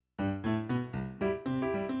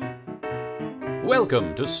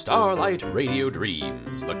Welcome to Starlight Radio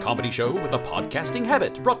Dreams, the comedy show with a podcasting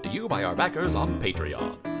habit, brought to you by our backers on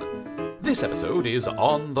Patreon. This episode is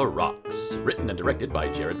On the Rocks, written and directed by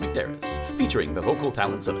Jared McDarris, featuring the vocal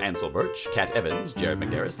talents of Ansel Birch, Kat Evans, Jared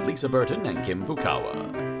McDarris, Lisa Burton, and Kim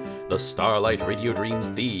Fukawa. The Starlight Radio Dreams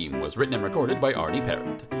theme was written and recorded by Arnie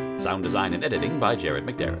Parrott. Sound design and editing by Jared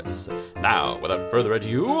McDarris. Now, without further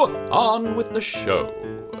ado, on with the show.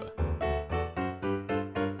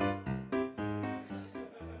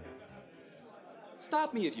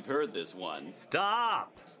 Stop me if you've heard this one.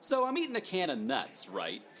 Stop! So I'm eating a can of nuts,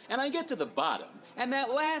 right? And I get to the bottom, and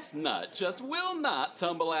that last nut just will not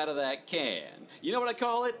tumble out of that can. You know what I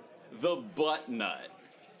call it? The butt nut.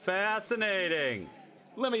 Fascinating.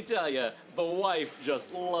 Let me tell you, the wife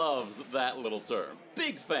just loves that little term.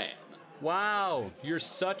 Big fan. Wow, you're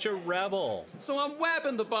such a rebel. So I'm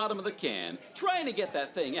whapping the bottom of the can, trying to get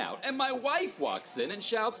that thing out, and my wife walks in and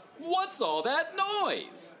shouts, "What's all that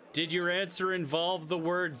noise?" Did your answer involve the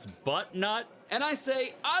words butt nut? And I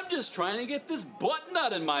say, "I'm just trying to get this butt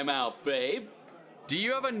nut in my mouth, babe." Do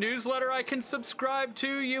you have a newsletter I can subscribe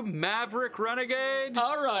to, you maverick renegade?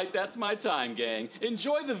 All right, that's my time, gang.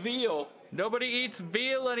 Enjoy the veal. Nobody eats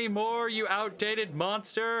veal anymore, you outdated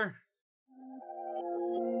monster.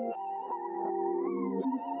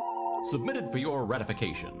 Submitted for your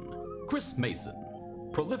ratification, Chris Mason,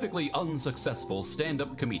 prolifically unsuccessful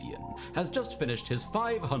stand-up comedian, has just finished his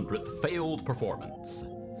 500th failed performance.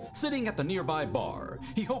 Sitting at the nearby bar,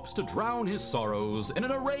 he hopes to drown his sorrows in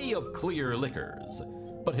an array of clear liquors.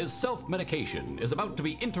 But his self-medication is about to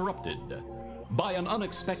be interrupted by an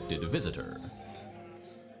unexpected visitor.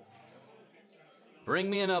 Bring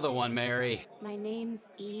me another one, Mary. My name's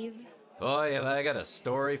Eve. Boy, have I got a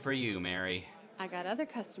story for you, Mary. I got other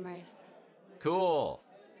customers. Cool.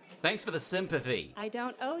 Thanks for the sympathy. I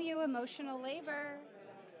don't owe you emotional labor.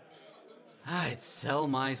 I'd sell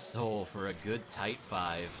my soul for a good tight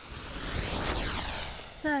five.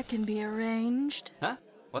 That can be arranged. Huh?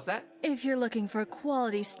 What's that? If you're looking for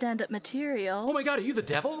quality stand-up material. Oh my god, are you the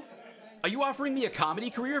devil? Are you offering me a comedy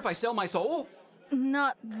career if I sell my soul?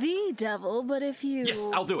 Not the devil, but if you...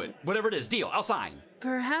 Yes, I'll do it. Whatever it is, deal, I'll sign.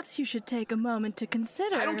 Perhaps you should take a moment to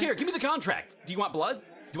consider... I don't care, give me the contract. Do you want blood?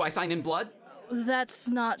 Do I sign in blood? That's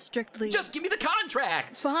not strictly... Just give me the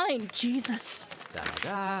contract! Fine, Jesus.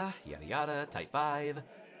 Da-da-da, yada-yada, type 5.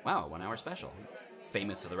 Wow, 1 hour special.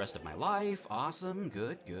 Famous for the rest of my life, awesome,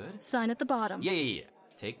 good. Sign at the bottom. Yeah.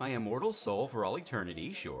 Take my immortal soul for all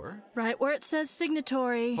eternity, sure. Right where it says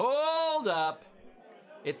signatory. Hold up!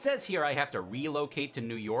 It says here I have to relocate to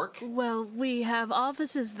New York. Well, we have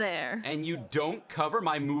offices there. And you don't cover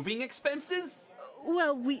my moving expenses?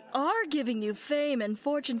 Well, we are giving you fame and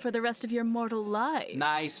fortune for the rest of your mortal life.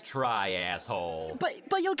 Nice try, asshole.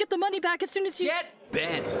 But you'll get the money back as soon as you... Get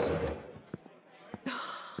bent!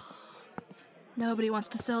 Nobody wants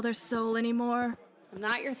to sell their soul anymore. I'm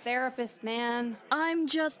not your therapist, man. I'm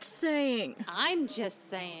just saying. I'm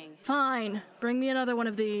just saying. Fine, bring me another one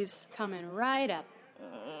of these. Coming right up.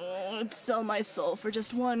 I'd sell my soul for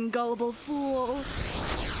just one gullible fool.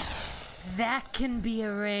 That can be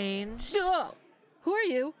arranged. Oh, who are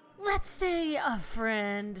you? Let's say a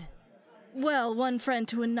friend. Well, one friend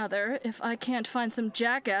to another. If I can't find some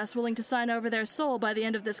jackass willing to sign over their soul by the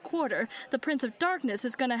end of this quarter, the Prince of Darkness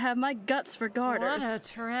is gonna have my guts for garters. What a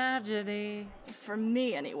tragedy. For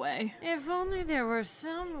me, anyway. If only there were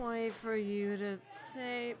some way for you to,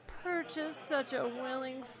 say, purchase such a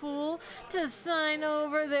willing fool to sign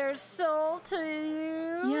over their soul to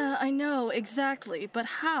you. Yeah, I know, exactly, but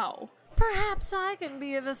how? Perhaps I can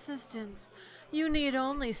be of assistance. You need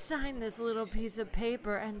only sign this little piece of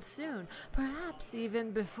paper, and soon, perhaps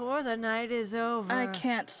even before the night is over. I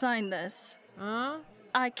can't sign this. Huh?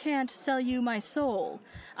 I can't sell you my soul.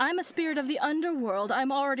 I'm a spirit of the underworld.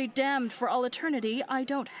 I'm already damned for all eternity. I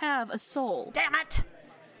don't have a soul. Damn it!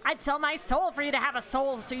 I'd sell my soul for you to have a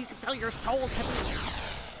soul so you can sell your soul to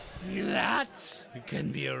me. That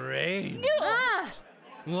can be arranged. Ah!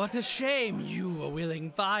 What a shame you, a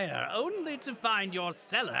willing buyer, only to find your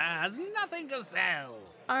seller has nothing to sell.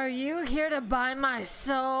 Are you here to buy my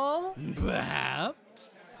soul? Perhaps.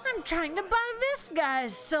 I'm trying to buy this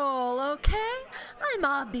guy's soul, okay? I'm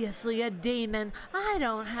obviously a demon. I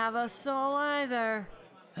don't have a soul either.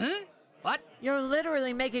 Huh? What? You're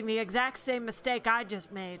literally making the exact same mistake I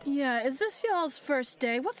just made. Yeah, is this y'all's first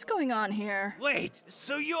day? What's going on here? Wait,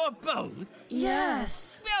 so you're both?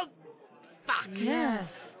 Yes. Well, fuck.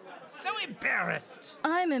 Yes. So embarrassed.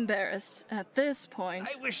 I'm embarrassed at this point.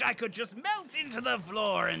 I wish I could just melt into the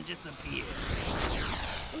floor and disappear.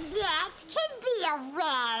 That can be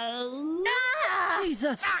arranged.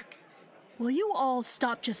 Jesus! Fuck! Will you all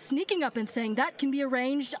stop just sneaking up and saying that can be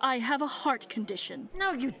arranged? I have a heart condition.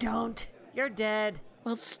 No, you don't. You're dead.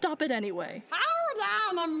 Well, stop it anyway.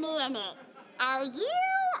 Hold on a minute. Are you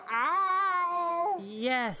all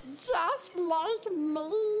Yes. just like me?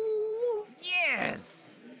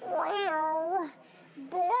 Yes. Well,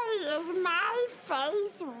 boy, is my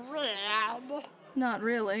face red. Not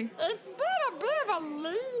really. It's been a bit of a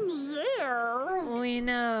lean year. We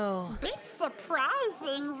know. Bit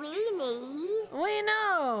surprising, really. We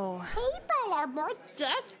know. People are more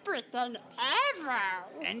desperate than ever.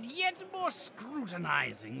 And yet more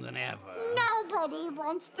scrutinizing than ever. Nobody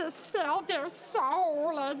wants to sell their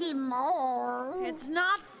soul anymore. It's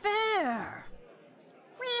not fair.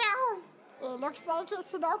 Well, it looks like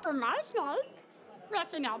it's an open mic night.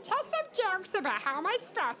 Reckon I'll tell some jokes about how my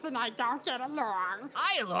spouse and I don't get along.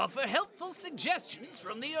 I'll offer helpful suggestions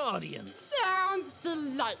from the audience. Sounds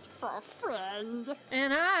delightful, friend.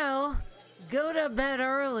 And I'll go to bed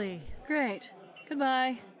early. Great.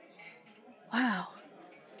 Goodbye. Wow.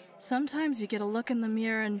 Sometimes you get a look in the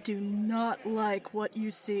mirror and do not like what you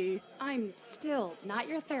see. I'm still not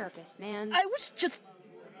your therapist, man. I was just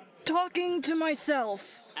talking to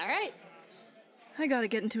myself. All right. I gotta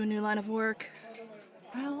get into a new line of work.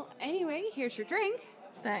 Well, anyway, here's your drink.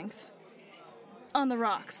 Thanks. On the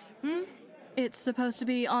rocks. It's supposed to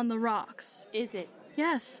be on the rocks. Is it?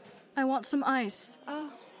 Yes, I want some ice.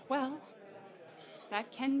 Oh, well,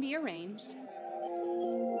 that can be arranged.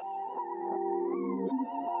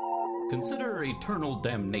 Consider eternal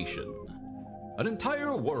damnation. An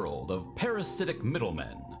entire world of parasitic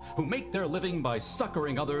middlemen who make their living by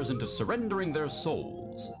suckering others into surrendering their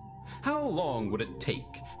souls. How long would it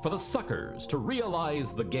take for the suckers to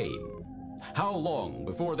realize the game? How long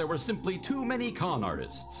before there were simply too many con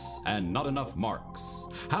artists and not enough marks?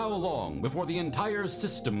 How long before the entire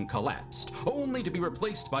system collapsed, only to be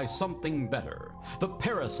replaced by something better? The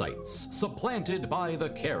parasites supplanted by the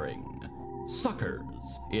caring. Suckers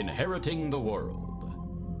inheriting the world.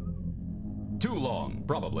 Too long,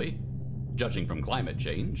 probably, judging from climate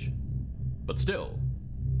change. But still,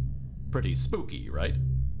 pretty spooky, right?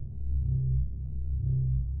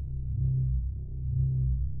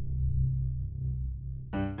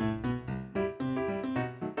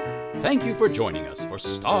 Thank you for joining us for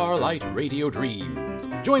Starlight Radio Dreams.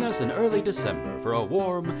 Join us in early December for a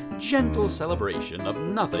warm, gentle celebration of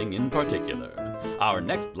nothing in particular. Our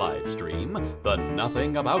next live stream, the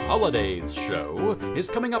Nothing About Holidays show, is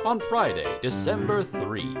coming up on Friday, December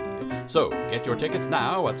 3. So get your tickets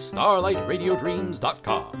now at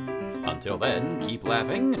starlightradiodreams.com. Until then, keep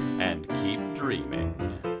laughing and keep dreaming.